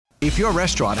If your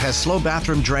restaurant has slow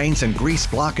bathroom drains and grease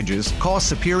blockages, call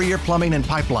Superior Plumbing and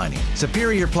Pipelining.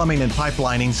 Superior Plumbing and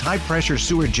Pipelining's high-pressure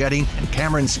sewer jetting and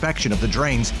camera inspection of the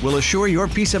drains will assure your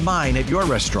peace of mind at your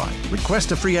restaurant.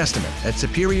 Request a free estimate at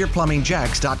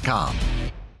SuperiorPlumbingJacks.com.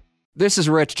 This is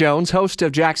Rich Jones, host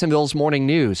of Jacksonville's Morning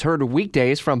News, heard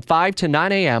weekdays from 5 to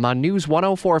 9 a.m. on News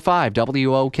 104.5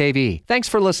 WOKV. Thanks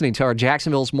for listening to our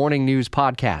Jacksonville's Morning News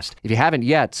podcast. If you haven't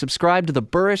yet, subscribe to the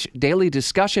Burrish Daily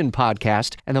Discussion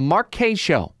podcast and the Mark Kaye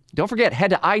Show. Don't forget,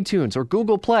 head to iTunes or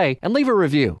Google Play and leave a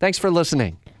review. Thanks for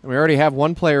listening. We already have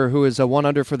one player who is one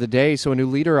under for the day, so a new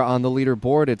leader on the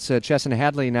leaderboard. It's Chesson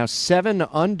Hadley, now 7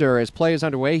 under as play is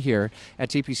underway here at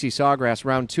TPC Sawgrass,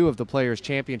 round 2 of the Players'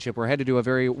 Championship. We're headed to a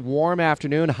very warm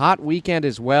afternoon, hot weekend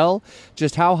as well.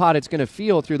 Just how hot it's going to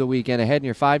feel through the weekend ahead in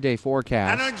your 5-day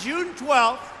forecast. And on June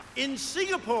 12th in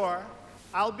Singapore,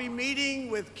 I'll be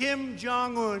meeting with Kim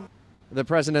Jong-un. The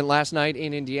president last night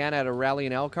in Indiana at a rally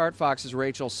in Elkhart. Fox's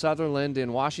Rachel Sutherland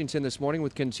in Washington this morning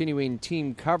with continuing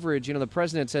team coverage. You know, the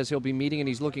president says he'll be meeting, and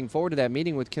he's looking forward to that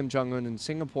meeting with Kim Jong-un in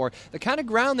Singapore. The kind of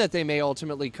ground that they may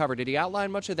ultimately cover. Did he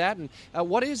outline much of that? And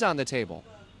what is on the table?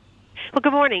 Well,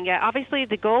 good morning. Obviously,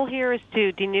 the goal here is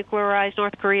to denuclearize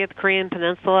North Korea, the Korean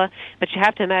Peninsula, but you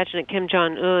have to imagine that Kim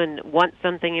Jong-un wants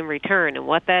something in return, and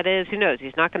what that is, who knows?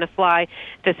 He's not going to fly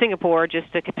to Singapore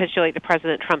just to capitulate to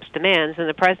President Trump's demands, and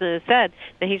the president has said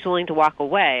that he's willing to walk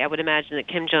away. I would imagine that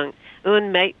Kim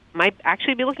Jong-un might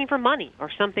actually be looking for money or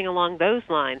something along those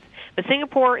lines. But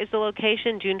Singapore is the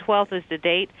location. June 12th is the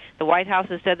date. The White House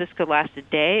has said this could last a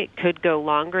day. It could go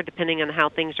longer depending on how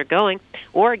things are going.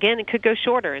 Or, again, it could go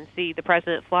shorter and see the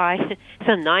president fly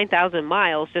some 9,000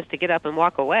 miles just to get up and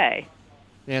walk away.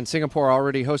 And Singapore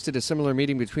already hosted a similar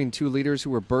meeting between two leaders who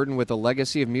were burdened with a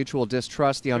legacy of mutual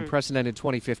distrust. The unprecedented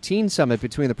 2015 summit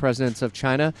between the presidents of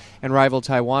China and rival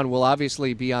Taiwan will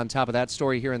obviously be on top of that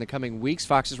story here in the coming weeks.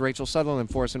 Fox's Rachel Sutherland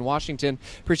for us in Washington.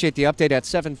 Appreciate the update at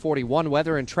 7:41.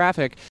 Weather and traffic